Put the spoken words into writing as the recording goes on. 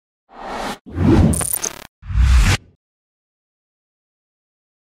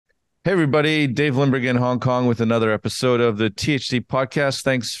Hey everybody, Dave Limburg in Hong Kong with another episode of the THD Podcast.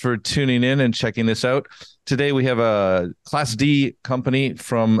 Thanks for tuning in and checking this out. Today we have a Class D company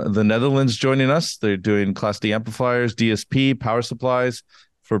from the Netherlands joining us. They're doing Class D amplifiers, DSP, power supplies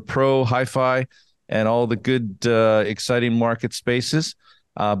for pro, HiFi, and all the good, exciting market spaces.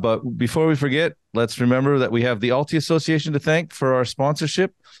 But before we forget, let's remember that we have the ALTI Association to thank for our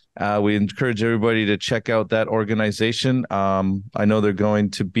sponsorship. We encourage everybody to check out that organization. I know they're going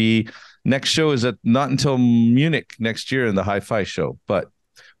to be next show is not until Munich next year in the HiFi show. But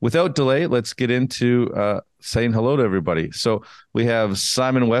without delay, let's get into saying hello to everybody. So we have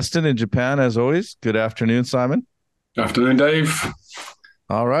Simon Weston in Japan, as always. Good afternoon, Simon. Good afternoon, Dave.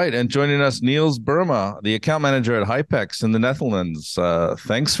 All right. And joining us, Niels Burema, the account manager at Hypex in the Netherlands.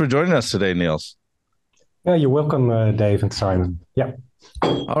 Thanks for joining us today, Niels. Yeah, you're welcome, Dave and Simon. Yeah.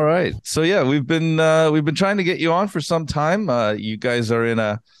 All right. So yeah, we've been trying to get you on for some time. You guys are in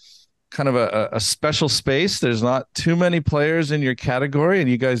a kind of a special space. There's not too many players in your category, and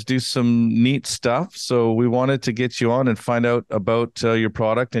you guys do some neat stuff. So we wanted to get you on and find out about your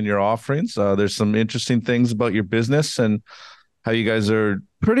product and your offerings. There's some interesting things about your business and how you guys are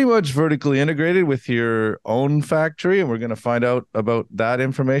pretty much vertically integrated with your own factory, and we're going to find out about that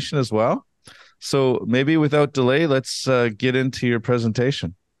information as well. So maybe without delay, let's get into your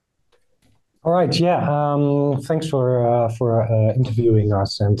presentation. All right. Yeah. Thanks for interviewing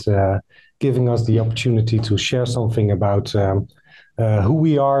us and giving us the opportunity to share something about who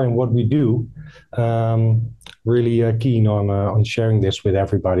we are and what we do. Really keen on sharing this with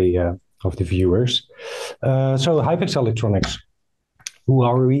everybody of the viewers. So Hypex Electronics. Who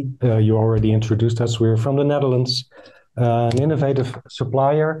are we? You already introduced us. We're from the Netherlands, an innovative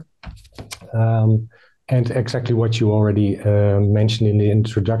supplier. And exactly what you already mentioned in the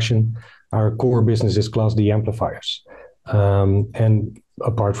introduction, our core business is Class D amplifiers. And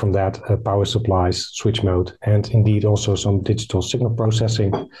apart from that, power supplies, switch mode, and indeed also some digital signal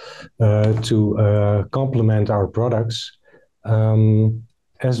processing to complement our products.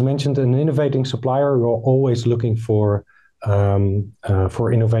 As mentioned, an innovating supplier, we're always looking for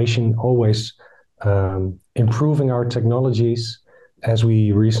innovation, always improving our technologies, as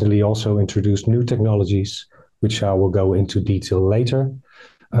we recently also introduced new technologies, which I will go into detail later.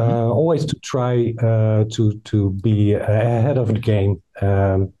 Always to try to be ahead of the game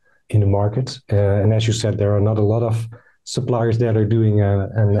in the market. And as you said, there are not a lot of suppliers that are doing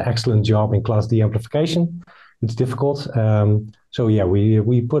an excellent job in Class D amplification. It's difficult. So yeah,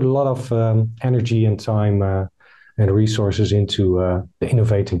 we put a lot of energy and time and resources into the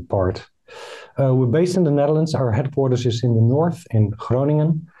innovating part. We're based in the Netherlands. Our headquarters is in the north, in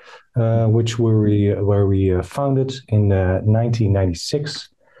Groningen, which where we founded in 1996,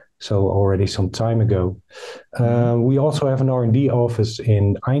 so already some time ago. We also have an R&D office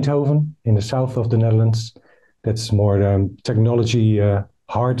in Eindhoven, in the south of the Netherlands. That's more the technology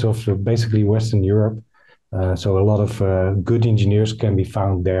heart of basically Western Europe. So a lot of good engineers can be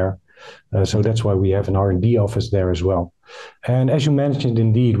found there. So that's why we have an R&D office there as well. And as you mentioned,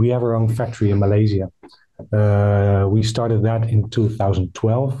 indeed, we have our own factory in Malaysia. We started that in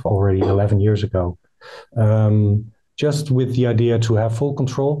 2012, already 11 years ago, just with the idea to have full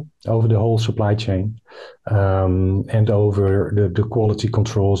control over the whole supply chain and over the quality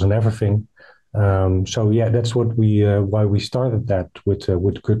controls and everything. So yeah, that's what why we started that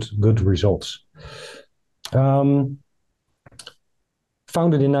with good results.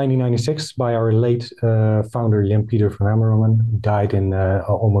 Founded in 1996 by our late founder, Jan-Pieter van Hamerongen, who died in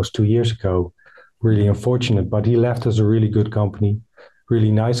almost 2 years ago. Really unfortunate, but he left us a really good company, really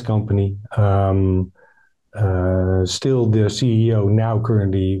nice company. Still the CEO now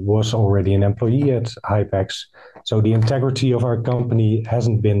currently was already an employee at Hypex. So the integrity of our company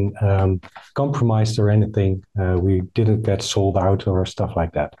hasn't been compromised or anything. We didn't get sold out or stuff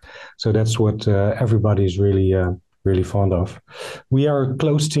like that. So that's what everybody's really fond of. We are a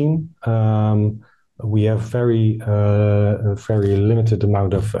close team. We have very limited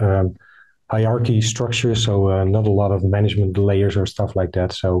amount of hierarchy structure, so not a lot of management layers or stuff like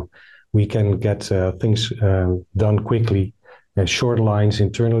that. So we can get things done quickly, short lines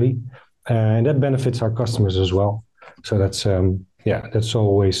internally, and that benefits our customers as well. So that's that's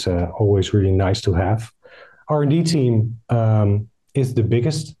always really nice to have. R&D team is the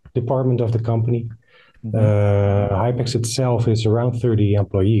biggest department of the company. Hypex itself is around 30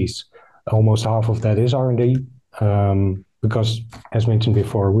 employees. Almost half of that is R&D, because, as mentioned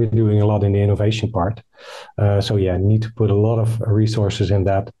before, we're doing a lot in the innovation part. So yeah, need to put a lot of resources in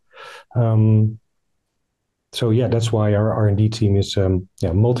that. So yeah, that's why our R&D team is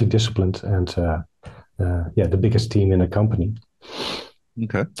multidisciplined and the biggest team in the company.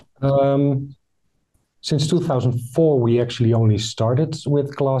 Okay. Since 2004, we actually only started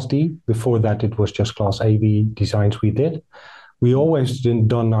with Class D. Before that, it was just Class AB designs we did. We always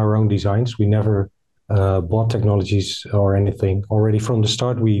done our own designs. We never bought technologies or anything. Already from the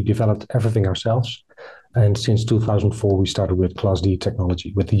start, we developed everything ourselves. And since 2004, we started with Class D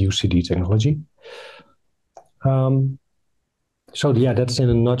technology, with the UCD technology. So yeah, that's in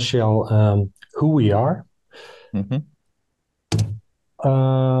a nutshell who we are. Mm-hmm.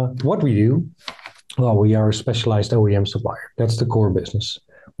 What we do. Well, we are a specialized OEM supplier. That's the core business.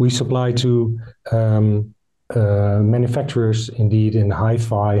 We supply to manufacturers, indeed, in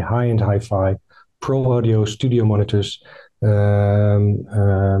HiFi, high-end HiFi, pro audio, studio monitors,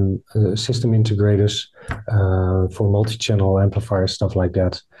 system integrators for multi-channel amplifiers, stuff like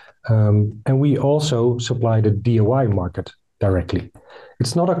that. And we also supply the DIY market directly.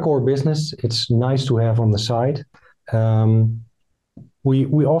 It's not a core business. It's nice to have on the side.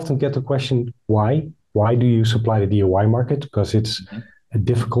 We often get the question, why? Why do you supply the DIY market? Because it's a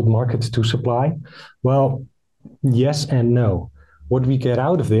difficult market to supply. Well, yes and no. What we get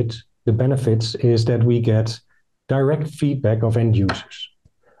out of it, the benefits, is that we get direct feedback of end users.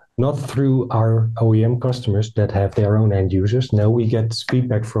 Not through our OEM customers that have their own end users. No, we get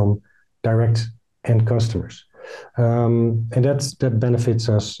feedback from direct end customers. And that benefits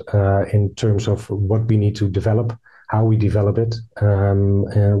us in terms of what we need to develop, how we develop it,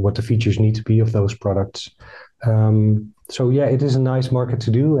 what the features need to be of those products. So yeah, it is a nice market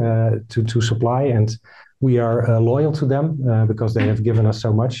to do, to supply, and we are loyal to them because they have given us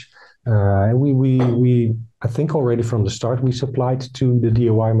so much. And we I think already from the start we supplied to the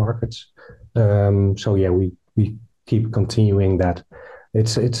DIY markets. So yeah, we keep continuing that.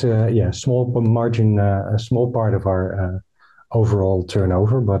 It's a small margin, a small part of our overall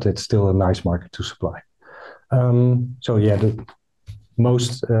turnover, but it's still a nice market to supply. So yeah, the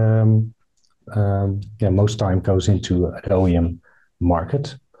most time goes into an OEM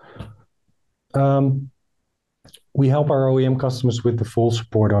market. We help our OEM customers with the full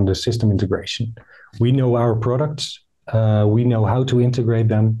support on the system integration. We know our products. We know how to integrate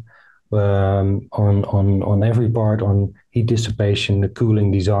them on every part, on heat dissipation, the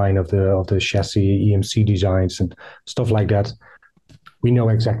cooling design of the chassis, EMC designs, and stuff like that. We know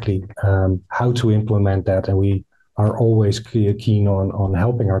exactly how to implement that, and we are always keen on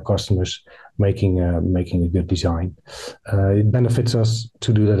helping our customers making a good design. It benefits us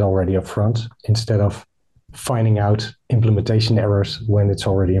to do that already up front instead of finding out implementation errors when it's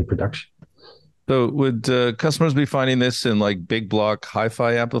already in production. So would customers be finding this in like big block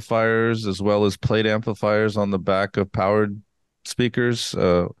hi-fi amplifiers as well as plate amplifiers on the back of powered speakers?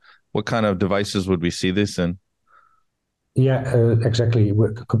 What kind of devices would we see this in? Yeah, exactly.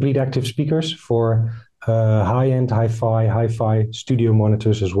 Complete active speakers for high-end hi-fi studio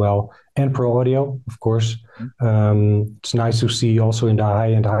monitors as well, and pro audio, of course. It's nice to see also in the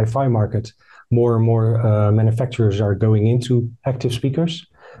high-end hi-fi market, more and more manufacturers are going into active speakers.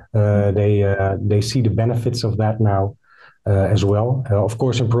 They see the benefits of that now as well. Of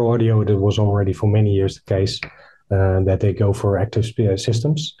course, in pro audio, that was already for many years the case that they go for active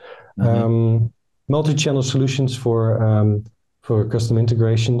systems. Multi-channel solutions for custom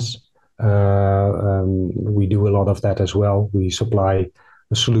integrations. We do a lot of that as well. We supply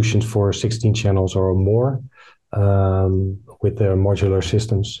solutions for 16 channels or more with their modular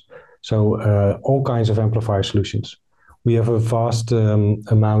systems. So all kinds of amplifier solutions. We have a vast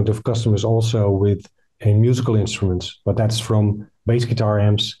amount of customers also with musical instruments, but that's from bass guitar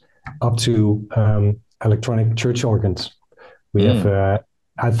amps up to electronic church organs. We have,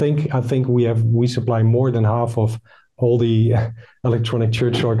 I think we supply more than half of all the electronic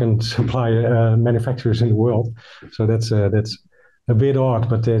church organ supply manufacturers in the world. So that's a bit odd,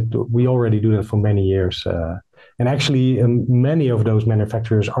 but we already do that for many years. And actually, many of those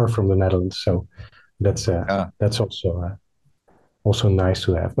manufacturers are from the Netherlands. So that's also nice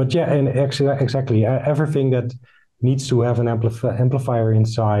to have. But yeah, and exactly everything that needs to have an amplifier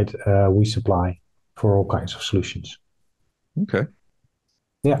inside, we supply for all kinds of solutions. Okay.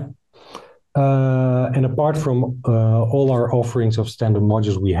 Yeah. And apart from all our offerings of standard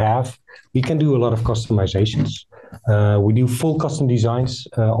modules we can do a lot of customizations. We do full custom designs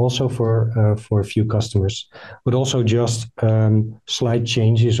also for a few customers, but also just slight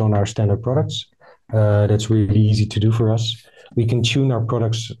changes on our standard products. That's really easy to do for us. We can tune our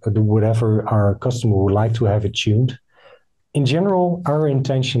products to whatever our customer would like to have it tuned. In general, our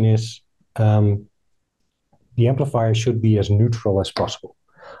intention is the amplifier should be as neutral as possible.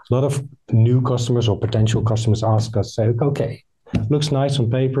 A lot of new customers or potential customers ask us, say, okay, looks nice on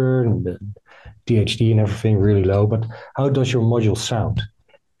paper, and THD and everything really low, but how does your module sound?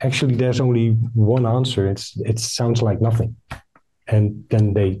 Actually, there's only one answer. It sounds like nothing. And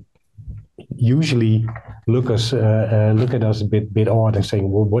then they usually look at us a bit odd and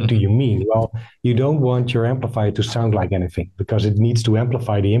saying, well, what do you mean? Well, you don't want your amplifier to sound like anything because it needs to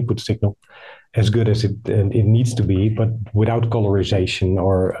amplify the input signal as good as it needs to be, but without colorization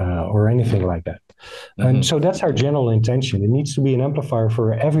or anything like that. Mm-hmm. And so that's our general intention. It needs to be an amplifier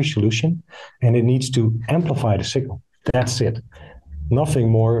for every solution, and it needs to amplify the signal. That's it. Nothing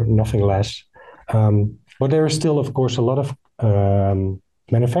more, nothing less. But there are still, of course, a lot of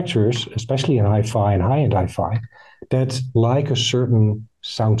manufacturers, especially in HiFi and high-end HiFi, that like a certain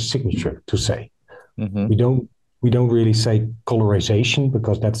sound signature to say. Mm-hmm. We don't really say colorization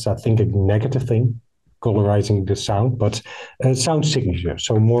because that's, I think, a negative thing, colorizing the sound, but sound signature.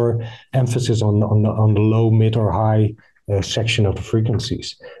 So more emphasis on the low, mid, or high section of the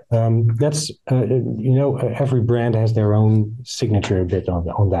frequencies. That's every brand has their own signature a bit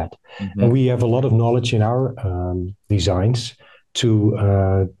on that, mm-hmm. And we have a lot of knowledge in our designs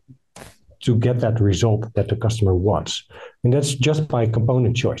to get that result that the customer wants, and that's just by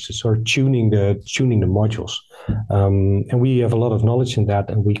component choices or tuning the modules. And we have a lot of knowledge in that,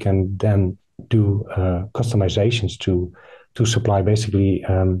 and we can then do customizations to supply basically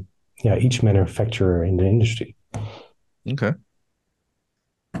each manufacturer in the industry. Okay.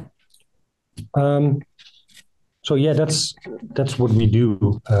 So yeah, that's what we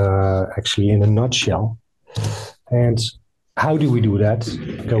do actually in a nutshell. And how do we do that?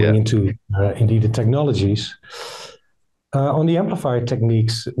 Going into indeed the technologies. On the amplifier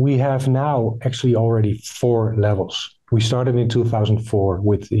techniques, we have now actually already 4 levels. We started in 2004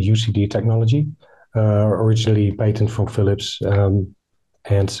 with the UCD technology, originally patented from Philips,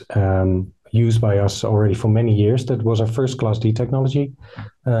 and used by us already for many years. That was our first Class D technology,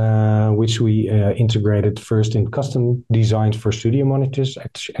 which we integrated first in custom designs for studio monitors,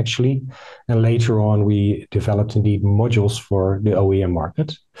 actually. And later on, we developed indeed modules for the OEM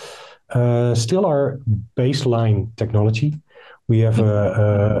market. Still our baseline technology. We have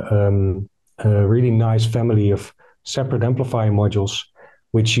a really nice family of separate amplifier modules,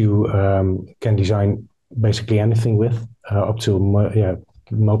 which you can design basically anything with, up to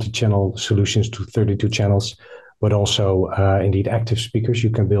multi-channel solutions to 32 channels, but also indeed active speakers. You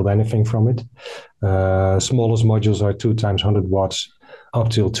can build anything from it. Smallest modules are 2 times 100 watts up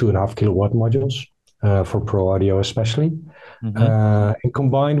till 2.5 kilowatt modules for pro audio especially. Mm-hmm. And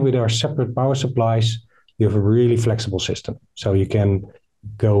combined with our separate power supplies, you have a really flexible system. So you can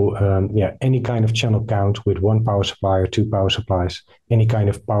go any kind of channel count with 1 power supply or 2 power supplies, any kind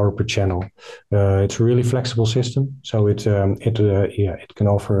of power per channel. It's a really flexible system, so it can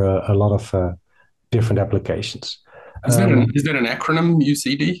offer a lot of different applications. Is that an acronym,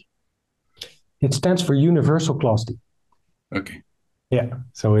 UCD? It stands for Universal Class D. Okay. Yeah,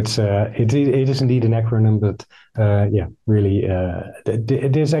 so it is indeed an acronym, but really,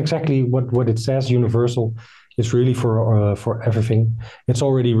 it is exactly what it says. Universal. It's really for everything. It's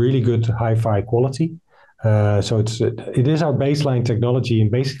already really good HiFi quality. So it is our baseline technology and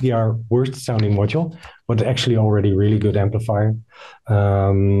basically our worst sounding module, but actually already really good amplifier.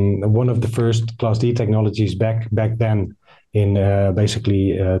 One of the first Class D technologies back then in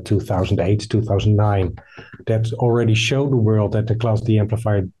basically 2008, 2009, that already showed the world that the Class D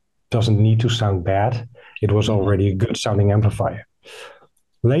amplifier doesn't need to sound bad. It was already a good sounding amplifier.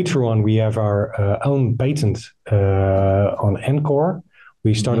 Later on, we have our own patent on Encore.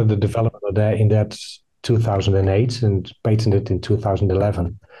 We started the development of that in 2008 and patented in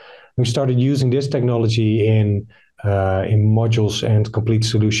 2011. We started using this technology in modules and complete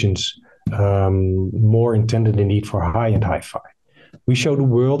solutions, more intended indeed for high-end HiFi. We show the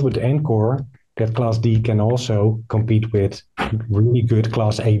world with Encore that Class D can also compete with really good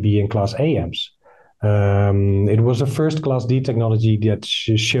Class A, B, and Class A amps. It was the first Class D technology that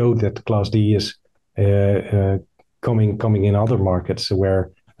showed that Class D is coming in other markets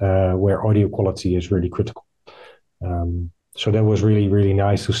where audio quality is really critical. So that was really, really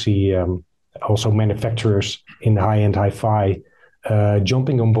nice to see also manufacturers in high-end HiFi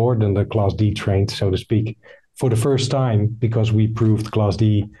jumping on board on the Class D train, so to speak, for the first time, because we proved Class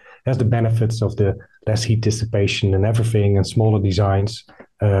D has the benefits of the less heat dissipation and everything and smaller designs.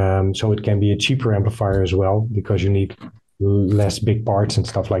 So it can be a cheaper amplifier as well because you need less big parts and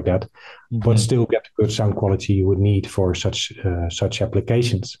stuff like that, but still get the good sound quality you would need for such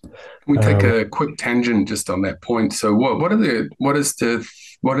applications. Can we take a quick tangent just on that point? So what is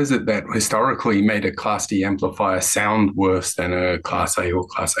it that historically made a Class D amplifier sound worse than a Class A or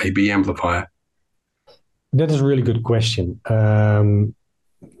Class AB amplifier? That is a really good question.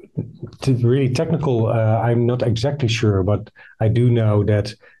 really technical, I'm not exactly sure, but I do know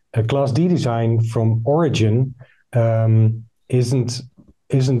that a Class D design from origin isn't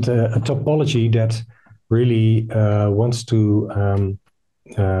a topology that really wants to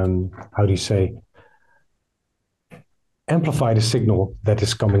how do you say, amplify the signal that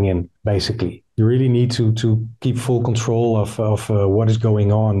is coming in. Basically, you really need to keep full control of what is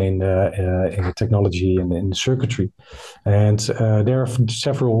going on in the technology and in the circuitry. And there are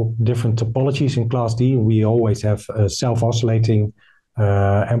several different topologies in Class D. We always have self-oscillating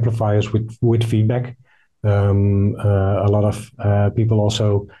amplifiers with feedback. A lot of people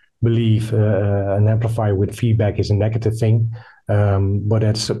also believe an amplifier with feedback is a negative thing, but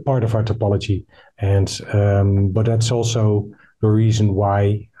that's a part of our topology. And but that's also the reason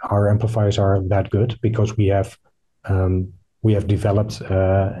why our amplifiers are that good, because we have developed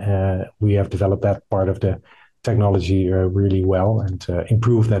that part of the technology really well, and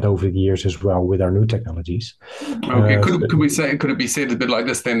improved that over the years as well with our new technologies. Okay, could it be said a bit like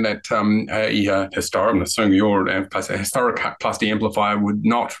this then, that I'm assuming your historic Class D amplifier would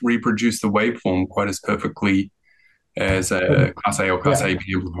not reproduce the waveform quite as perfectly as a Class A or Class AB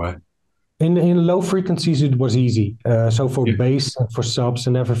amplifier? In low frequencies, it was easy. So for bass and for subs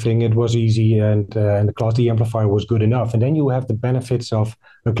and everything, it was easy, and the Class D amplifier was good enough. And then you have the benefits of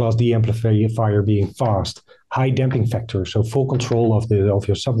a Class D amplifier being fast, high damping factor, so full control of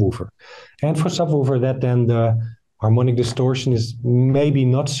your subwoofer. And for subwoofer, that then the harmonic distortion is maybe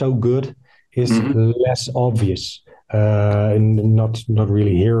not so good, is less obvious. And not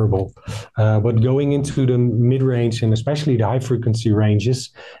really hearable, but going into the mid range and especially the high frequency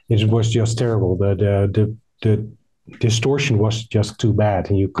ranges, it was just terrible. The distortion was just too bad,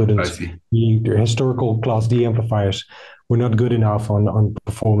 and you couldn't. The historical Class D amplifiers were not good enough on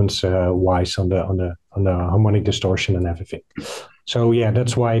performance wise on the harmonic distortion and everything. So yeah,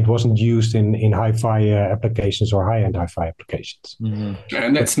 that's why it wasn't used in HiFi applications or high-end HiFi applications.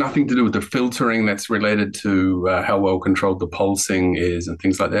 And that's nothing to do with the filtering. That's related to how well controlled the pulsing is and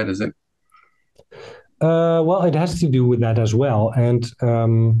things like that, is it? Well, it has to do with that as well. And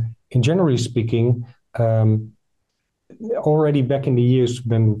in generally speaking, already back in the years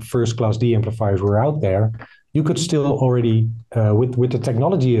when first Class D amplifiers were out there, you could still already, with the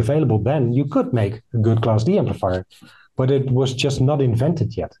technology available then, you could make a good Class D amplifier. But it was just not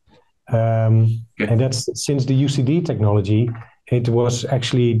invented yet. And that's since the UCD technology, that was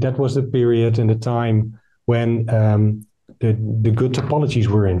the period and the time when the good topologies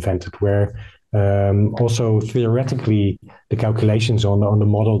were invented, where also theoretically the calculations on the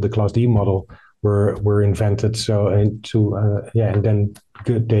model, the Class D model, were invented. So and then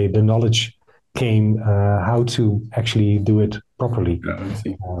the knowledge came how to actually do it properly.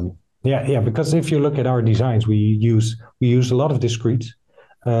 Because if you look at our designs, we use a lot of discrete.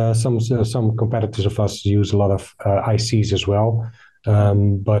 Some competitors of us use a lot of ICs as well.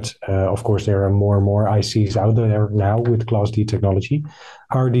 But of course, there are more and more ICs out there now with Class D technology.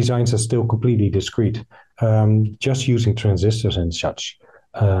 Our designs are still completely discrete, just using transistors and such.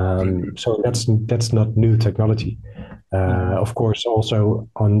 So that's not new technology. Of course, also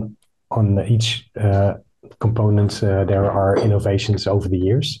on each component, there are innovations over the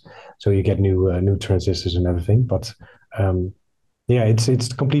years. So you get new transistors and everything, but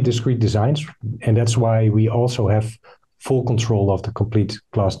it's complete discrete designs, and that's why we also have full control of the complete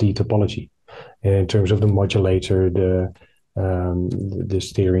Class D topology in terms of the modulator, the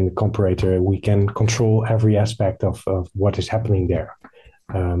steering, the comparator. We can control every aspect of what is happening there,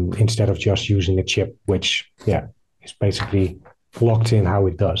 instead of just using a chip, which is basically locked in how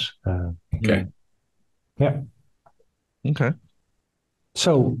it does. Okay.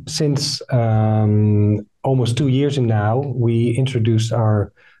 So since almost 2 years now, we introduced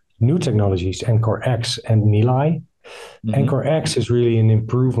our new technologies, Encore X and Nili. Encore X is really an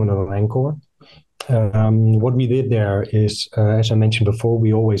improvement on Encore. What we did there is, as I mentioned before,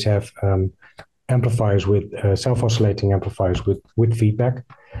 we always have amplifiers with self-oscillating amplifiers with feedback.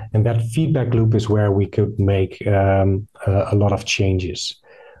 And that feedback loop is where we could make a lot of changes.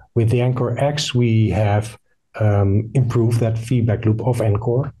 With the Encore X, we have improve that feedback loop of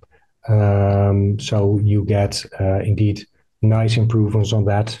Encore. So you get indeed nice improvements on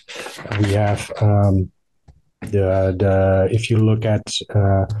that. We have if you look at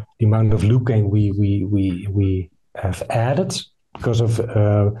the amount of loop gain we have added, because of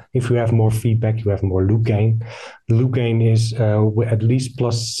if you have more feedback, you have more loop gain. The loop gain is at least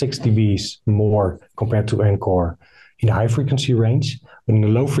plus 6 dBs more compared to Encore in the high frequency range. But in the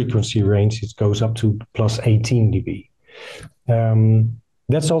low frequency range, it goes up to plus 18 dB.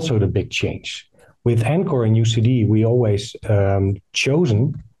 That's also the big change. With Encore and UCD, we always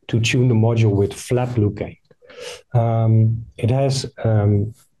chosen to tune the module with flat loop gain.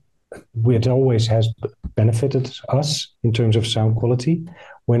 It always has benefited us in terms of sound quality.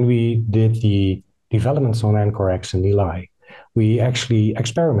 When we did the developments on Encore X and Eli, we actually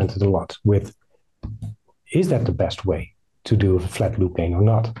experimented a lot with, is that the best way to do a flat loop gain or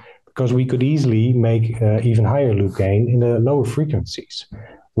not? Because we could easily make even higher loop gain in the lower frequencies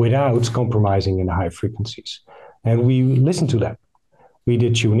without compromising in the high frequencies. And we listened to that. We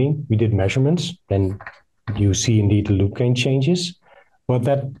did tuning, we did measurements, then you see indeed the loop gain changes, but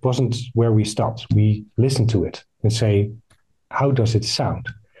that wasn't where we stopped. We listened to it and say, how does it sound?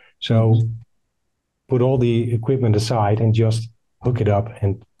 So put all the equipment aside and just hook it up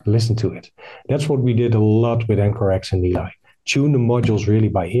and listen to it. That's what we did a lot with Encore X and Eli. Tune the modules really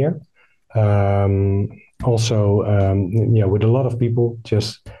by ear. With a lot of people,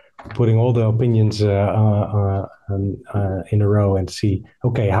 just putting all the opinions in a row and see,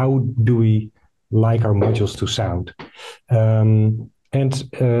 okay, how do we like our modules to sound? The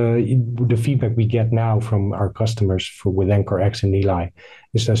feedback we get now from our customers with Encore X and Eli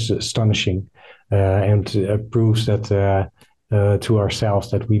is just astonishing, and proves that to ourselves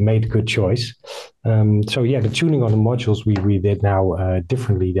that we made a good choice. The tuning on the modules we did now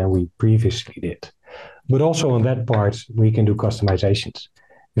differently than we previously did. But also on that part, we can do customizations.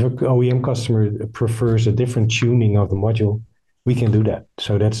 If an OEM customer prefers a different tuning of the module, we can do that.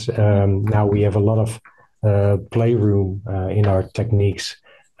 So that's now we have a lot of playroom in our techniques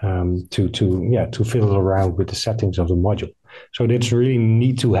to fiddle around with the settings of the module. So that's really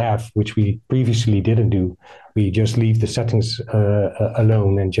neat to have, which we previously didn't do. We just leave the settings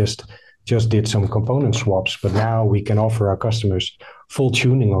alone and just did some component swaps. But now we can offer our customers full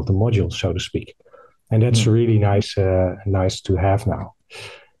tuning of the module, so to speak. And that's really nice to have now.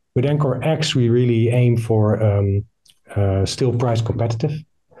 With Encore X, we really aim for still price competitive.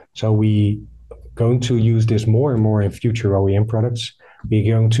 So we going to use this more and more in future OEM products. We're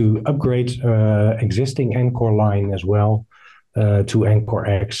going to upgrade existing Encore line as well to Encore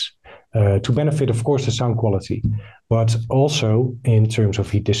X to benefit, of course, the sound quality, but also in terms of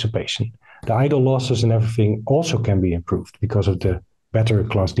heat dissipation. The idle losses and everything also can be improved because of the better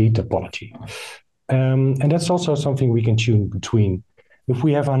Class D topology. And that's also something we can tune between. If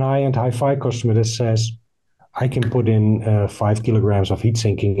we have an high-end HiFi customer that says, I can put in 5 kilograms of heat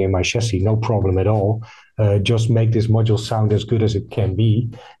sinking in my chassis, no problem at all. Just make this module sound as good as it can be,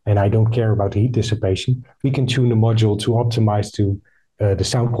 and I don't care about the heat dissipation. We can tune the module to optimize to the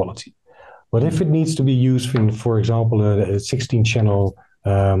sound quality. But if it needs to be used in, for example, a 16-channel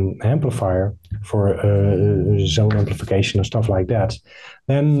amplifier for zone amplification and stuff like that,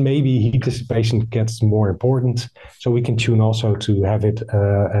 then maybe heat dissipation gets more important. So we can tune also to have it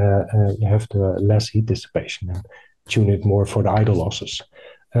have the less heat dissipation and tune it more for the idle losses,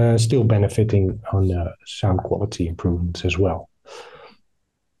 still benefiting on the sound quality improvements as well.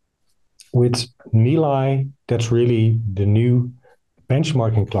 With Neli, that's really the new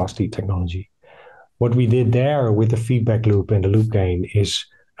benchmarking Class D technology. What we did there with the feedback loop and the loop gain is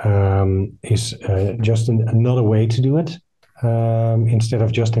just another way to do it. Instead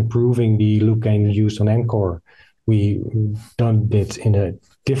of just improving the loop gain used on Encore, we done it in a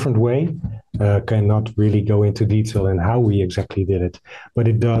different way. Cannot really go into detail in how we exactly did it, but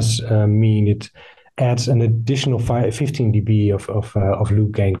it does mean it adds an additional 15 dB of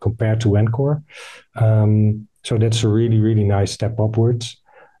loop gain compared to Encore. So that's a really, really nice step upwards.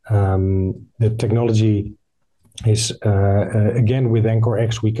 The technology is, again, with Encore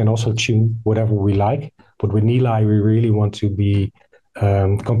X, we can also tune whatever we like. But with Neli, we really want to be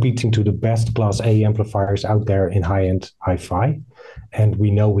competing to the best Class A amplifiers out there in high-end HiFi. And we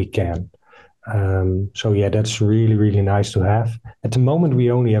know we can. That's really, really nice to have. At the moment,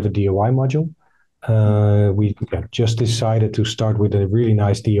 we only have a DOI module. We just decided to start with a really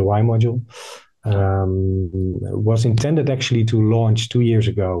nice DOI module. Was intended actually to launch 2 years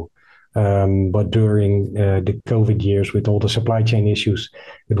ago. But during the COVID years with all the supply chain issues,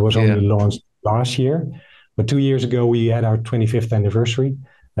 it was only launched last year. But 2 years ago, we had our 25th anniversary.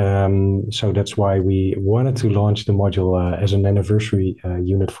 So that's why we wanted to launch the module as an anniversary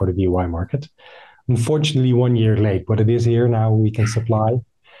unit for the DIY market. Unfortunately, 1 year late, but it is here now, we can supply.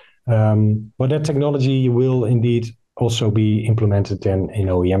 But that technology will indeed also be implemented in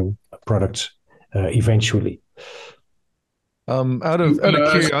OEM products eventually. Out of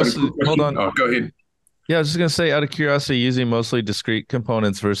curiosity, hold on. Oh, go ahead. Yeah, I was just going to say, out of curiosity, using mostly discrete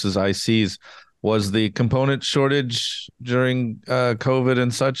components versus ICs, was the component shortage during COVID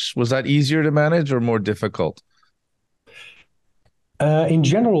and such, was that easier to manage or more difficult? In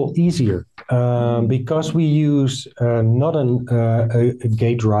general, easier because we use not a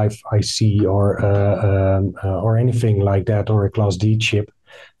gate drive IC or anything like that, or a Class D chip.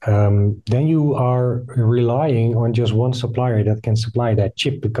 Then you are relying on just one supplier that can supply that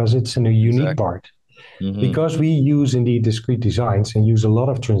chip because it's in a unique part. Because we use indeed discrete designs and use a lot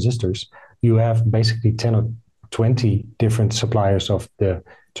of transistors, you have basically 10 or 20 different suppliers of the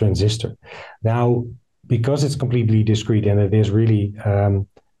transistor. Now, because it's completely discrete and it is really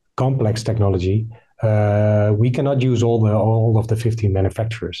complex technology, we cannot use all of the 15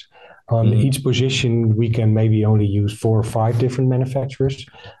 manufacturers. On each position, we can maybe only use 4 or 5 different manufacturers,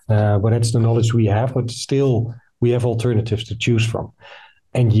 but that's the knowledge we have. But still, we have alternatives to choose from.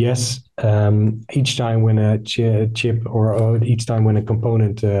 And yes, each time when a chip or each time when a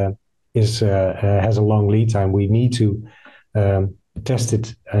component has a long lead time, we need to test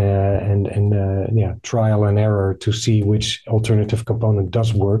it and trial and error to see which alternative component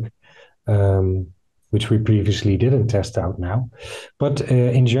does work, which we previously didn't test out now. But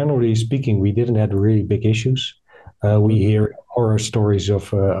in generally speaking, we didn't have really big issues. We hear horror stories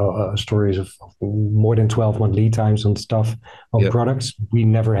of more than 12-month lead times on stuff on products. We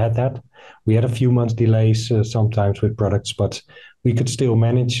never had that. We had a few months delays sometimes with products, but we could still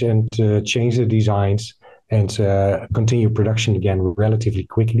manage and change the designs and continue production again relatively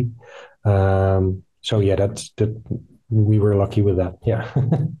quickly. So yeah, that we were lucky with that. Yeah.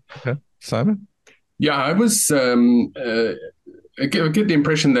 Okay, Simon. Yeah, I was I get the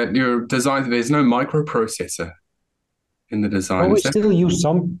impression that your design, there's no microprocessor in the design. Well, we still use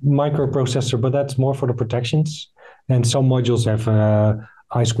some microprocessor, but that's more for the protections. And some modules have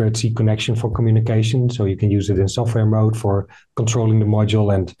I2C connection for communication, so you can use it in software mode for controlling the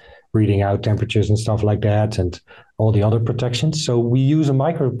module and reading out temperatures and stuff like that, and all the other protections. So we use a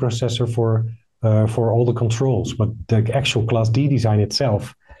microprocessor for all the controls, but the actual Class D design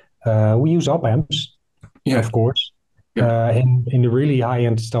itself, we use op amps, of course. In the really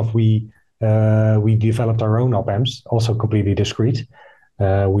high-end stuff, we developed our own op amps, also completely discrete.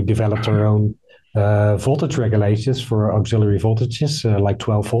 We developed our own voltage regulators for auxiliary voltages, like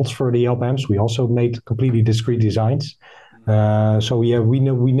 12 volts for the op amps. We also made completely discrete designs. So yeah, we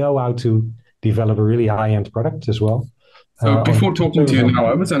know how to develop a really high-end product as well. So before talking to you now,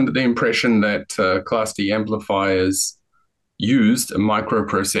 I was under the impression that Class D amplifiers used a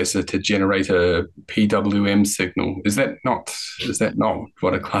microprocessor to generate a PWM signal. Is that not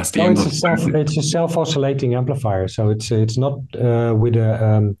what a Class D amplifier is? It's a self-oscillating amplifier. So it's not with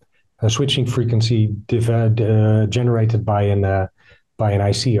a switching frequency generated by an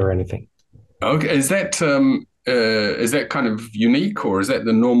IC or anything. Okay, is that kind of unique, or is that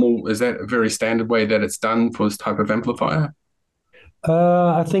the normal? Is that a very standard way that it's done for this type of amplifier?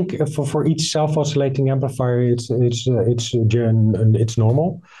 I think for each self-oscillating amplifier, it's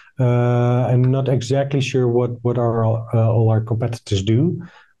normal. I'm not exactly sure what all our competitors do.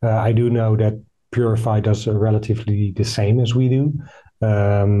 I do know that Purify does relatively the same as we do.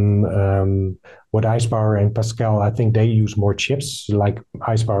 What iSpower and Pascal, I think they use more chips. Like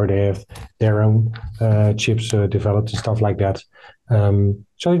iSpower, they have their own chips developed and stuff like that.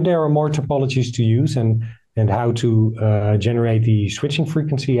 So there are more topologies to use, and how to generate the switching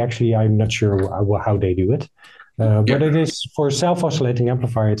frequency. Actually, I'm not sure how they do it. But it is for a self-oscillating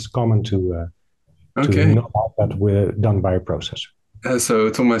amplifier, it's common to know that done by a processor. So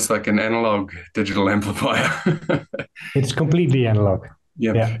it's almost like an analog digital amplifier. It's completely analog.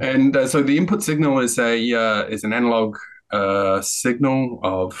 Yeah. And so the input signal is an analog signal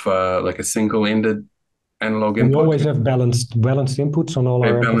of like a single-ended analog input. We always have balanced inputs on all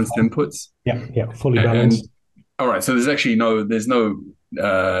our balanced inputs. Yeah, fully balanced. All right, so there's no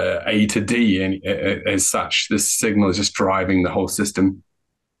A to D as such. This signal is just driving the whole system.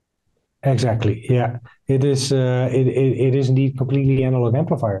 Exactly. Yeah, it is. It is indeed completely analog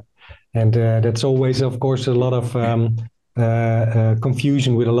amplifier, and that's always, of course, a lot of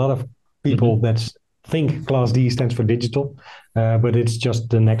confusion with a lot of people that think Class D stands for digital, but it's just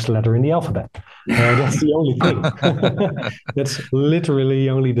the next letter in the alphabet. That's the only thing. That's literally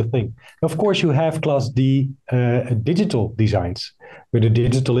only the thing. Of course, you have Class D digital designs with a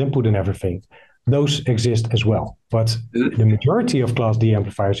digital input and everything. Those exist as well. But the majority of Class D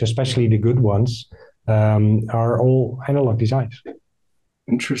amplifiers, especially the good ones, are all analog designs.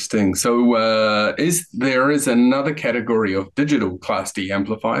 Interesting. So there is another category of digital Class D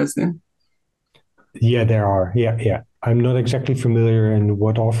amplifiers then? Yeah, there are. Yeah. I'm not exactly familiar in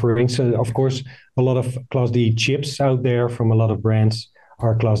what offerings. Of course, a lot of Class D chips out there from a lot of brands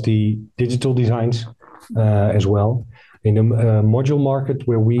are Class D digital designs as well. In the module market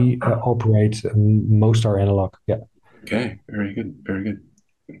where we operate, most are analog. Yeah. Okay, very good, very good.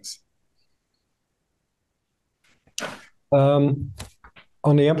 Thanks.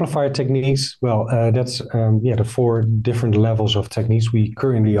 On the amplifier techniques, well, that's the 4 different levels of techniques we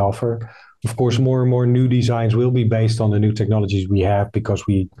currently offer. Of course, more and more new designs will be based on the new technologies we have, because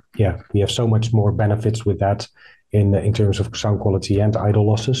we have so much more benefits with that in terms of sound quality and idle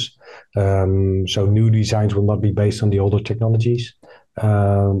losses. So new designs will not be based on the older technologies,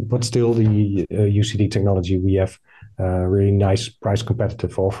 but still the UCD technology, we have really nice price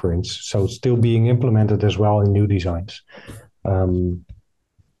competitive offerings. So still being implemented as well in new designs.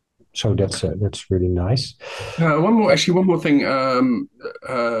 So that's really nice. One more thing. In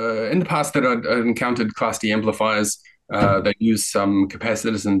the past that I'd encountered Class D amplifiers, they use some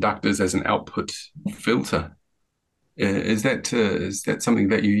capacitors and inductors as an output filter. Is that something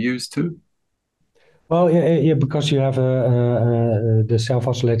that you use too? Well, yeah, because you have the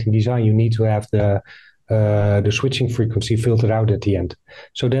self-oscillating design, you need to have the switching frequency filtered out at the end.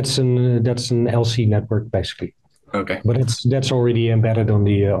 So that's an LC network basically. Okay. But that's already embedded on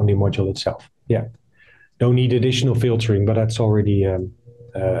the module itself. Yeah. Don't need additional filtering, but that's already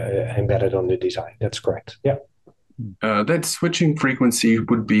embedded on the design. That's correct. Yeah. That switching frequency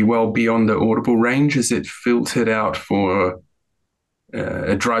would be well beyond the audible range. Is it filtered out for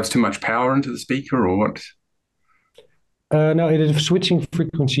it drives too much power into the speaker, or what? No, the switching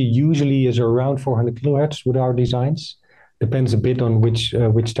frequency usually is around 400 kilohertz with our designs. Depends a bit on which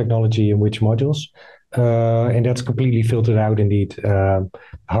technology and which modules. And that's completely filtered out indeed,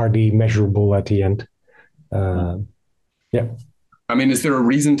 hardly measurable at the end. Yeah. I mean, is there a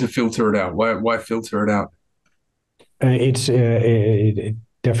reason to filter it out? Why filter it out? It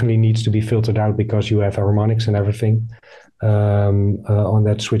definitely needs to be filtered out because you have harmonics and everything on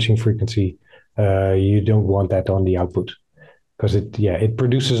that switching frequency. You don't want that on the output because it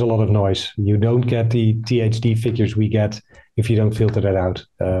produces a lot of noise. You don't get the THD figures we get if you don't filter that out.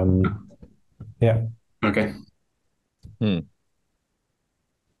 Yeah. Okay.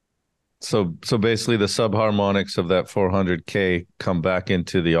 So basically the subharmonics of that 400K come back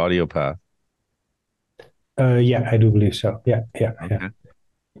into the audio path. Yeah, I do believe so. Yeah,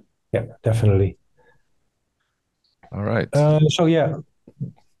 definitely. All right. So do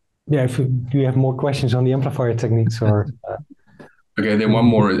you have more questions on the amplifier techniques or? Okay, then one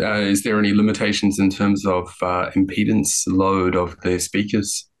more. Is there any limitations in terms of impedance load of the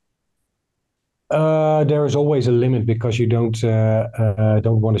speakers? There is always a limit because you don't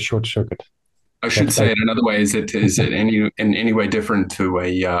want a short circuit. I should say it another way. Is it in any way different to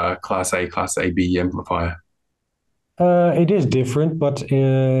a Class A, Class AB amplifier? It is different, but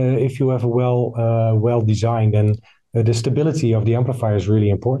if you have a well designed, then the stability of the amplifier is really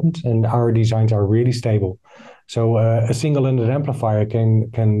important, and our designs are really stable. So a single-ended amplifier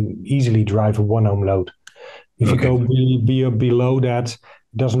can easily drive a 1 ohm load. If you go below that,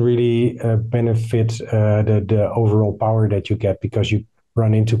 it doesn't really benefit the overall power that you get because you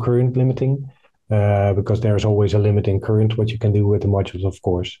run into current limiting. Because there's always a limit in current, what you can do with the modules, of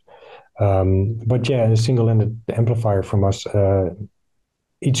course. But a single-ended amplifier from us,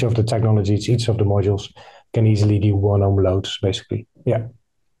 each of the technologies, each of the modules can easily do 1 ohm loads, basically. Yeah,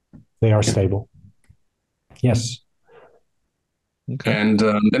 they are stable. Yes. Okay. And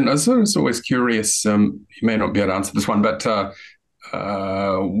then I was always curious, you may not be able to answer this one, but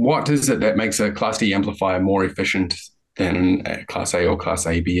what is it that makes a Class D amplifier more efficient than a Class A or Class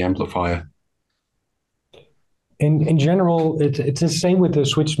AB amplifier? In general, it's the same with the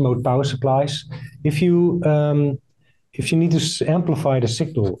switch mode power supplies. If you need to amplify the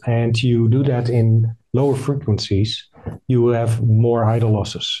signal and you do that in lower frequencies, you will have more idle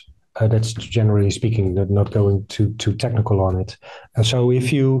losses. That's generally speaking, not going too technical on it. And so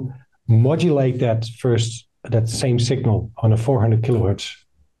if you modulate that same signal on a 400 kilohertz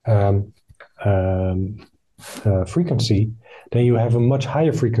frequency, then you have a much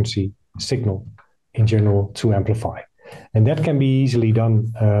higher frequency signal in general to amplify. And that can be easily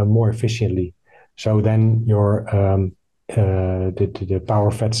done more efficiently. So then your the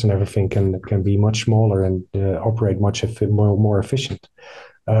power FETs and everything can be much smaller and operate much more efficient.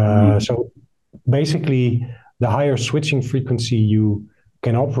 So basically, the higher switching frequency you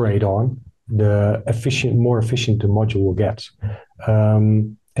can operate on, the more efficient the module will get.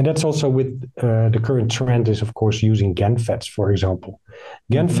 And that's also with the current trend is, of course, using GaN FETs, for example.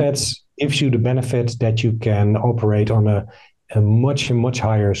 GaN FETs gives you the benefit that you can operate on a much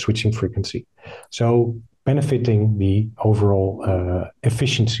higher switching frequency. So benefiting the overall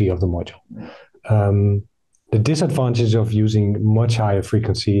efficiency of the module. The disadvantage of using much higher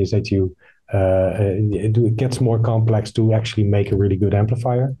frequency is that it gets more complex to actually make a really good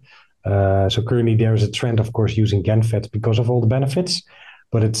amplifier. So currently there is a trend, of course, using GaN FET because of all the benefits,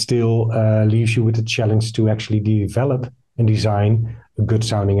 but it still leaves you with the challenge to actually develop and design a good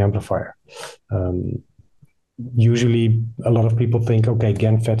sounding amplifier. Usually a lot of people think, okay,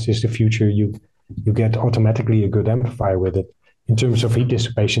 GaN FET is the future. You get automatically a good amplifier with it. In terms of heat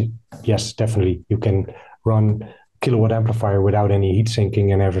dissipation, yes, definitely. You can run kilowatt amplifier without any heat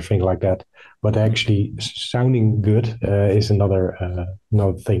sinking and everything like that. But actually sounding good is another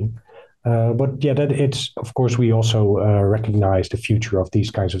thing. But yeah, that it's, of course, we also recognize the future of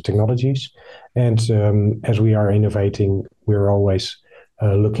these kinds of technologies. And as we are innovating, we're always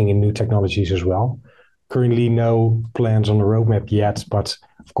looking in new technologies as well. Currently, no plans on the roadmap yet, but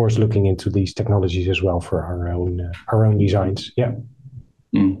of course, looking into these technologies as well for our own designs. Yeah.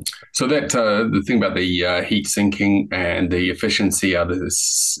 Mm. So that the thing about the heat sinking and the efficiency are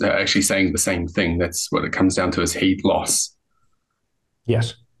actually saying the same thing. That's what it comes down to, is heat loss.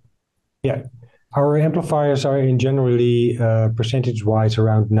 Yes. Yeah. Our amplifiers are in generally percentage-wise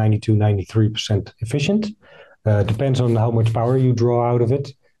around 92-93% efficient. Depends on how much power you draw out of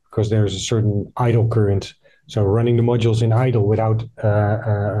it, because there's a certain idle current. So running the modules in idle without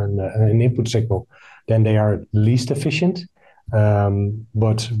an input signal, then they are least efficient.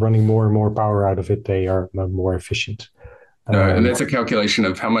 But running more and more power out of it, they are more efficient. And that's a calculation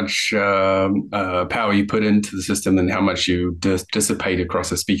of how much power you put into the system and how much you dissipate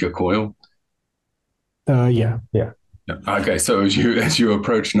across a speaker coil. Yeah. Okay, so as you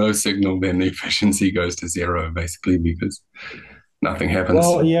approach no signal, then the efficiency goes to zero, basically, because nothing happens.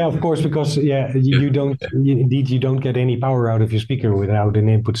 Well, yeah, of course, because you don't get any power out of your speaker without an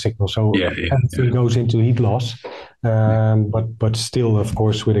input signal. So everything goes into heat loss. But still, of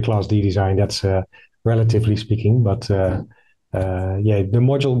course, with a Class D design, that's relatively speaking. But the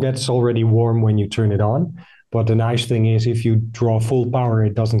module gets already warm when you turn it on. But the nice thing is, if you draw full power,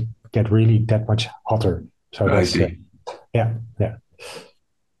 it doesn't get really that much hotter. So that's yeah.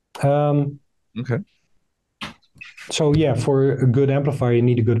 Okay. So yeah, for a good amplifier, you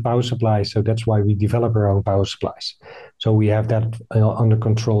need a good power supply. So that's why we develop our own power supplies. So we have that under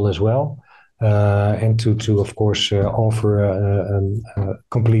control as well, and to of course offer a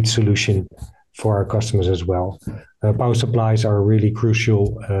complete solution for our customers as well. Power supplies are really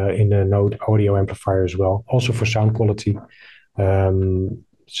crucial in the Node audio amplifier as well, also for sound quality.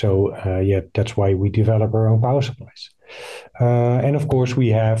 That's why we develop our own power supplies. And of course, we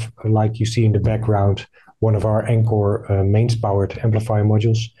have, like you see in the background, one of our Encore mains-powered amplifier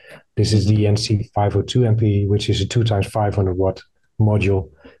modules. This is the NC502 MP, which is a 2x500 watt module,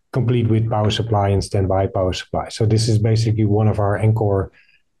 complete with power supply and standby power supply. So this is basically one of our Encore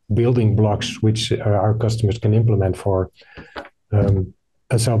building blocks, which our customers can implement for a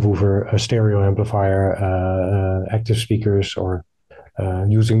subwoofer, a stereo amplifier, active speakers, or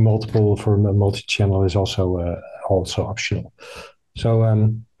using multiple for multi-channel is also optional. So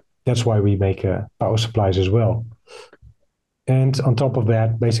that's why we make power supplies as well. And on top of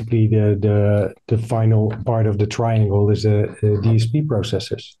that, basically the final part of the triangle is the DSP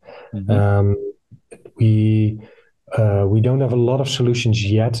processors. Mm-hmm. We don't have a lot of solutions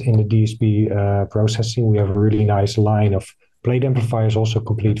yet in the DSP processing. We have a really nice line of plate amplifiers, also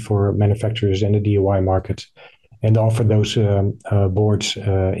complete for manufacturers and the DIY market, and offer those boards,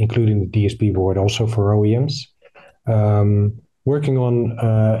 including the DSP board, also for OEMs. Working on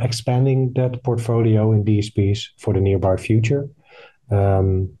expanding that portfolio in DSPs for the nearby future.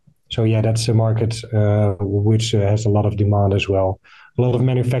 That's a market which has a lot of demand as well. A lot of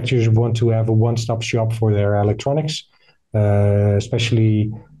manufacturers want to have a one-stop shop for their electronics,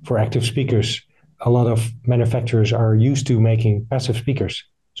 especially for active speakers. A lot of manufacturers are used to making passive speakers,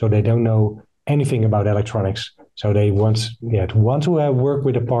 so they don't know anything about electronics. So they want to work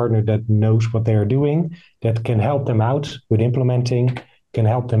with a partner that knows what they are doing, that can help them out with implementing, can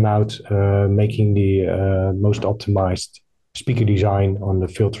help them out making the most optimized speaker design on the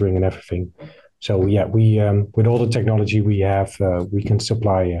filtering and everything. So we with all the technology we have, we can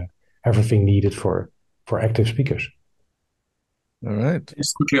supply everything needed for active speakers. All right.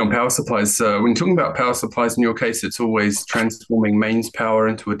 Just quickly on power supplies. When talking about power supplies, in your case, it's always transforming mains power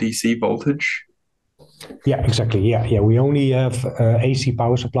into a DC voltage. Yeah, exactly. Yeah. We only have AC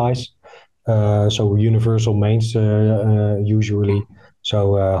power supplies, so universal mains usually.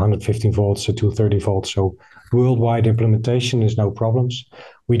 So 115 volts to 230 volts. So worldwide implementation is no problems.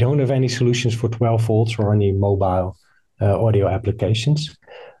 We don't have any solutions for 12 volts or any mobile audio applications.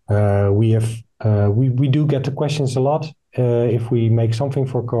 We do get the questions a lot if we make something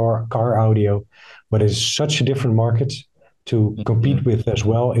for car audio, but it's such a different market to compete with as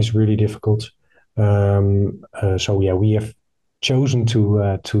well is really difficult. We have chosen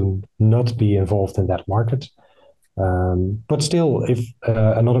to not be involved in that market. But still, if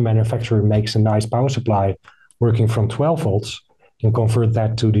another manufacturer makes a nice power supply working from 12 volts and convert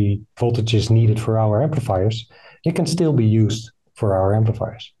that to the voltages needed for our amplifiers, it can still be used for our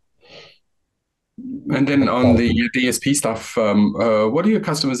amplifiers. And then on the DSP stuff, what do your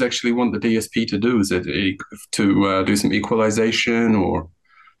customers actually want the DSP to do? Is it to do some equalization or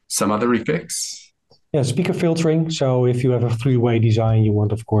some other effects? Yeah, speaker filtering. So if you have a three-way design, you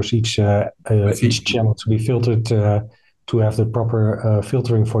want, of course, each channel to be filtered to have the proper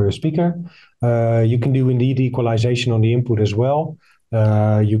filtering for your speaker. You can do indeed equalization on the input as well.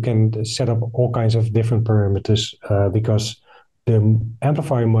 You can set up all kinds of different parameters because the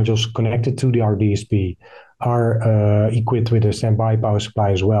amplifier modules connected to our DSP are equipped with a standby power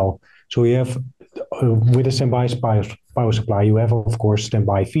supply as well. So we have with a standby power supply, you have, of course,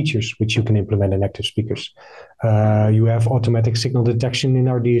 standby features, which you can implement in active speakers. You have automatic signal detection in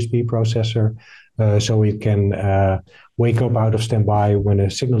our DSP processor, so it can wake up out of standby when a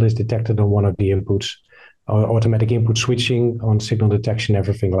signal is detected on one of the inputs, automatic input switching on signal detection,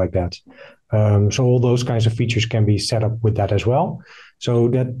 everything like that. So all those kinds of features can be set up with that as well. So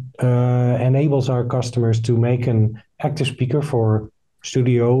that enables our customers to make an active speaker for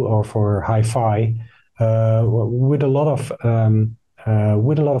studio or for hi-fi with a lot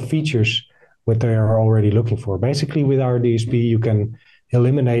of features what they are already looking for. Basically, with our DSP, you can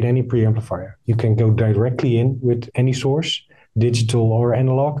eliminate any preamplifier. You can go directly in with any source, digital or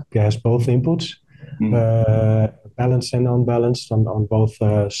analog. It has both inputs, balanced and unbalanced on both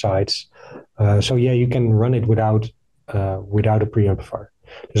sides. So yeah, you can run it without a preamplifier.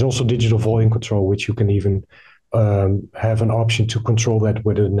 There's also digital volume control, which you can even have an option to control that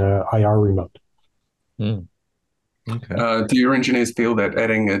with an IR remote. Okay. Do your engineers feel that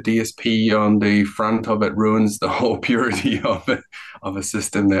adding a DSP on the front of it ruins the whole purity of a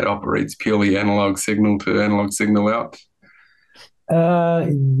system that operates purely analog signal to analog signal out?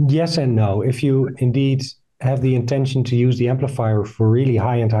 Yes and no. If you indeed have the intention to use the amplifier for really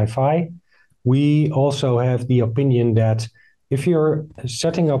high-end hi-fi, we also have the opinion that if you're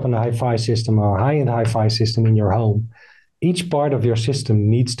setting up a hi-fi system or a high-end hi-fi system in your home, each part of your system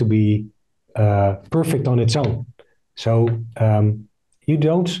needs to be perfect on its own. So you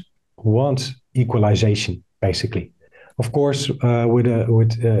don't want equalization, basically. Of course,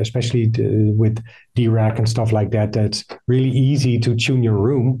 especially with D-Rack and stuff like that, that's really easy to tune your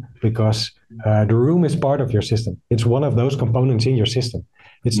room because the room is part of your system. It's one of those components in your system.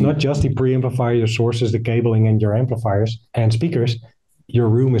 It's not just the preamplifier, your sources, the cabling, and your amplifiers and speakers. Your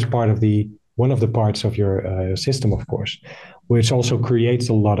room is part of one of the parts of your system, of course, which also creates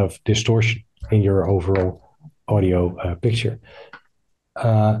a lot of distortion in your overall audio picture.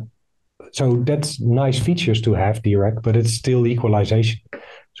 So that's nice features to have, direct, but it's still equalization.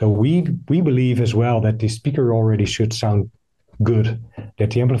 So we believe as well that the speaker already should sound good,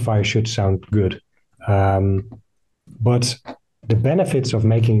 that the amplifier should sound good. But the benefits of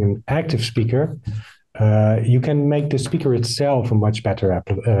making an active speaker, you can make the speaker itself a much better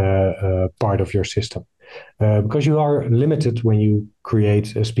part of your system because you are limited when you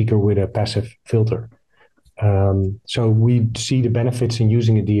create a speaker with a passive filter. So we see the benefits in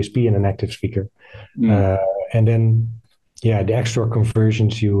using a DSP in an active speaker. And then, yeah, the extra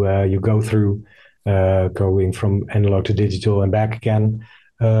conversions you go through, going from analog to digital and back again.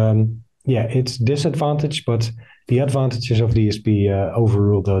 Yeah, it's disadvantage, but the advantages of DSP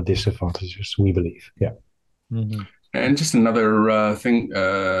overrule the disadvantages, we believe. Yeah. Mm-hmm. And just another thing,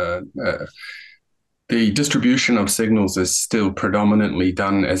 the distribution of signals is still predominantly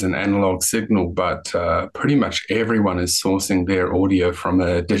done as an analog signal, but pretty much everyone is sourcing their audio from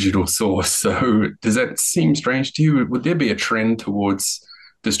a digital source. So does that seem strange to you? Would there be a trend towards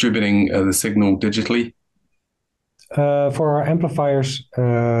distributing the signal digitally? For our amplifiers,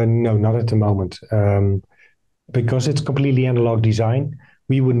 no, not at the moment. Because it's completely analog design,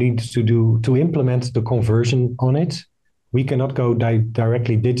 we would need to implement the conversion on it. We cannot go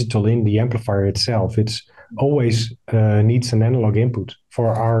directly digital in the amplifier itself. It's always needs an analog input for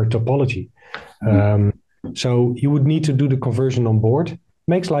our topology. So you would need to do the conversion on board.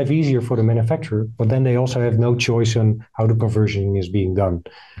 Makes life easier for the manufacturer, but then they also have no choice on how the conversion is being done.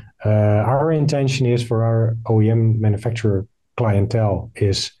 Our intention is for our OEM manufacturer clientele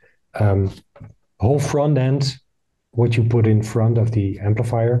is whole front end, what you put in front of the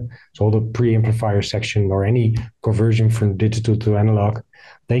amplifier, so all the pre-amplifier section or any conversion from digital to analog,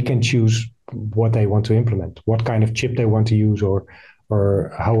 they can choose what they want to implement, what kind of chip they want to use, or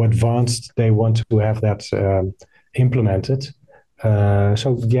how advanced they want to have that implemented.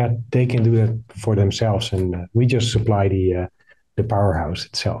 So yeah, they can do that for themselves, and we just supply the the powerhouse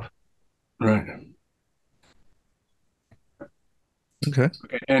itself. Right. Okay.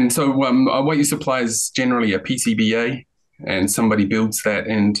 And so what you supply is generally a PCBA, and somebody builds that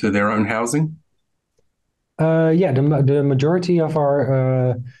into their own housing? The majority of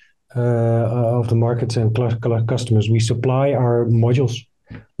our of the markets and customers, we supply our modules.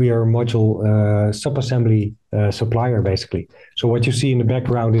 We are a module subassembly supplier, basically. So what you see in the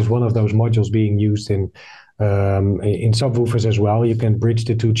background is one of those modules being used in subwoofers as well. You can bridge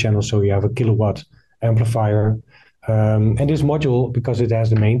the two channels, so you have a kilowatt amplifier. And this module, because it has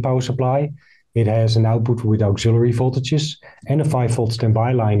the main power supply, it has an output with auxiliary voltages and a 5-volt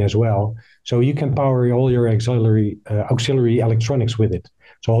standby line as well. So you can power all your auxiliary electronics with it.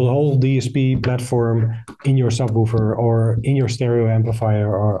 So the whole DSP platform in your subwoofer or in your stereo amplifier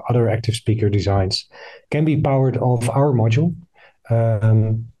or other active speaker designs can be powered off our module.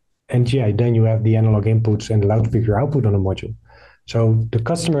 Then you have the analog inputs and the loudspeaker output on the module. So the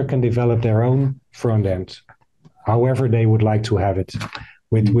customer can develop their own front end, however they would like to have it,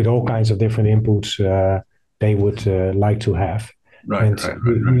 with all kinds of different inputs they would like to have.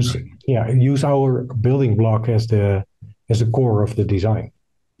 Use our building block as the core of the design.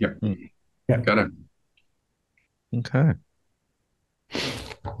 Yep. Yeah. Got it. Okay.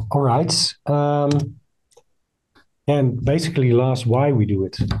 All right. And basically, last, why we do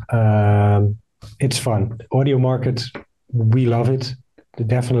it. It's fun. Audio market, we love it.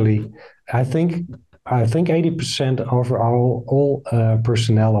 Definitely. I think 80% of all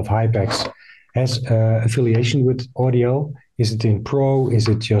personnel of Hypex has affiliation with audio. Is it in pro? Is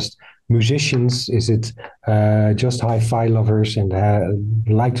it just musicians? Is it just hi-fi lovers and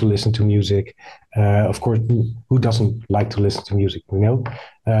like to listen to music? Of course, who doesn't like to listen to music?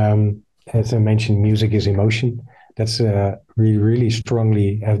 As I mentioned, music is emotion. That's we really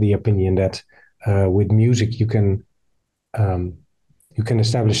strongly have the opinion that with music you can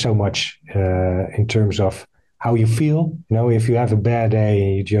establish so much in terms of how you feel. If you have a bad day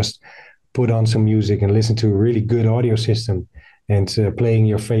and you just put on some music and listen to a really good audio system and playing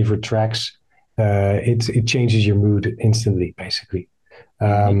your favorite tracks, it changes your mood instantly, basically.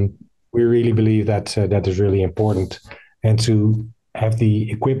 We really believe that that is really important, and to have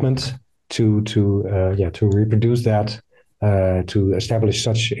the equipment to reproduce that, to establish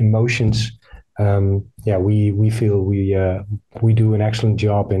such emotions. We feel we do an excellent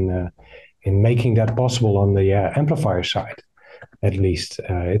job in making that possible on the amplifier side. At least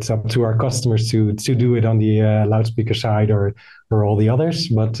it's up to our customers to do it on the loudspeaker side or all the others,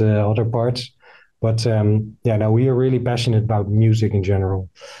 but other parts. But we are really passionate about music in general,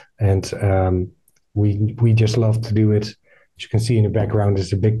 and we just love to do it. As you can see in the background,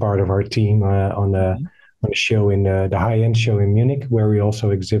 is a big part of our team on a show in the high-end show in Munich, where we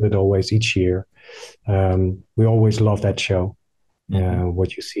also exhibit always each year. We always love that show.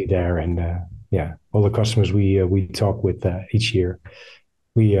 What you see there, and all the customers we talk with each year,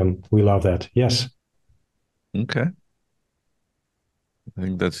 we love that. Yes. Okay. I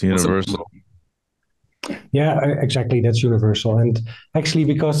think that's universal. Yeah, exactly. That's universal, and actually,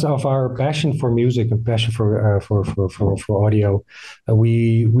 because of our passion for music and passion for audio,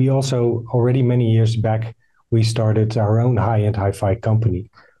 we also already many years back we started our own high-end hi-fi company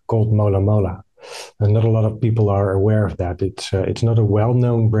called Mola Mola. And not a lot of people are aware of that. It's not a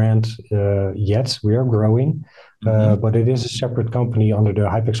well-known brand yet. We are growing, but it is a separate company under the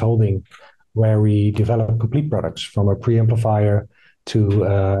Hypex holding, where we develop complete products from a preamplifier to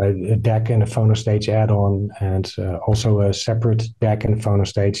a DAC and a phonostage add-on, and also a separate DAC and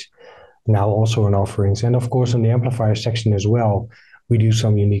phonostage now also in offerings. And of course, in the amplifier section as well, we do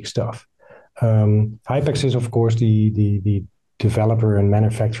some unique stuff. Hypex is, of course, the developer and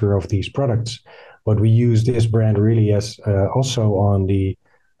manufacturer of these products, but we use this brand really as also on the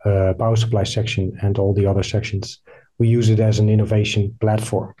power supply section and all the other sections. We use it as an innovation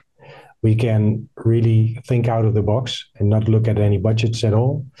platform. We can really think out of the box and not look at any budgets at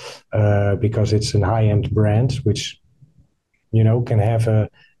all, because it's a high-end brand, which can have a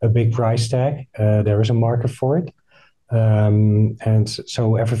big price tag. There is a market for it, and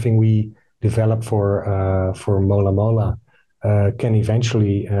so everything we develop for Mola Mola can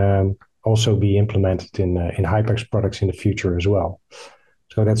eventually also be implemented in Hypex products in the future as well.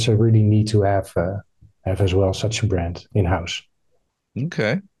 So that's a really neat to have as well, such a brand in-house.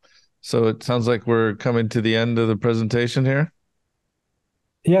 Okay. So it sounds like we're coming to the end of the presentation here.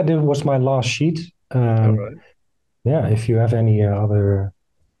 Yeah, that was my last sheet. All right. Yeah, if you have any other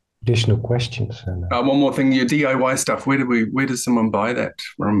additional questions. One more thing, your DIY stuff, where does someone buy that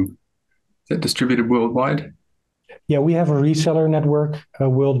from? Is that distributed worldwide? Yeah, we have a reseller network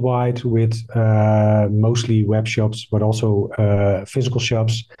worldwide with mostly web shops, but also physical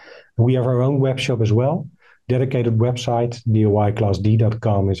shops. We have our own web shop as well, dedicated website.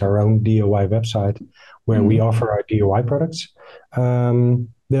 DIYclassd.com is our own DIY website where we offer our DIY products. On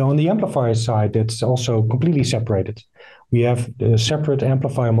the amplifier side, it's also completely separated. We have separate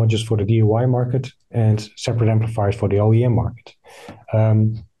amplifier modules for the DIY market and separate amplifiers for the OEM market.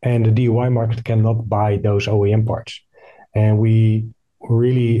 And the DIY market cannot buy those OEM parts. And we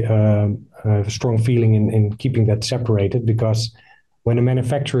really have a strong feeling in keeping that separated, because when a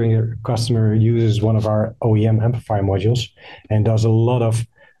manufacturing customer uses one of our OEM amplifier modules and does a lot of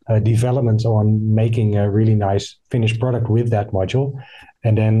development on making a really nice finished product with that module,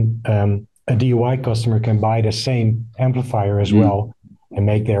 and then a DIY customer can buy the same amplifier as well and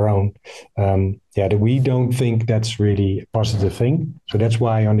make their own. We don't think that's really a positive thing. So that's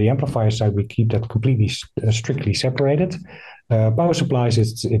why on the amplifier side, we keep that completely strictly separated. Power supplies,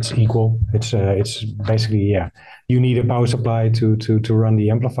 it's equal. It's basically, you need a power supply to run the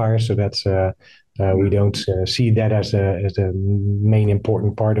amplifier. So that's we don't see that as the main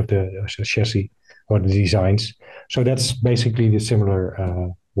important part of the chassis or the designs. So that's basically the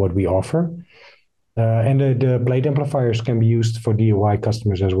similar what we offer. And the blade amplifiers can be used for DIY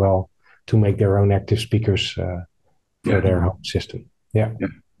customers as well to make their own active speakers for their home system. Yeah.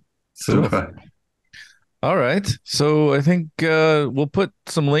 Super. All right. So I think we'll put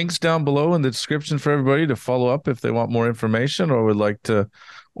some links down below in the description for everybody to follow up if they want more information or would like to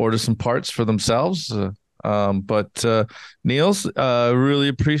order some parts for themselves. But Niels, really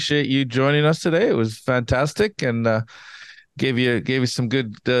appreciate you joining us today. It was fantastic, and gave us some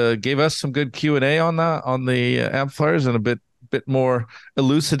good Q&A on the amplifiers, and a bit more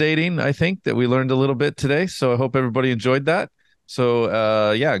elucidating. I think that we learned a little bit today. So I hope everybody enjoyed that. So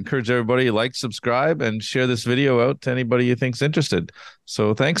encourage everybody to like, subscribe, and share this video out to anybody you think's interested.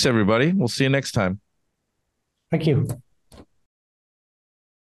 So thanks everybody. We'll see you next time. Thank you.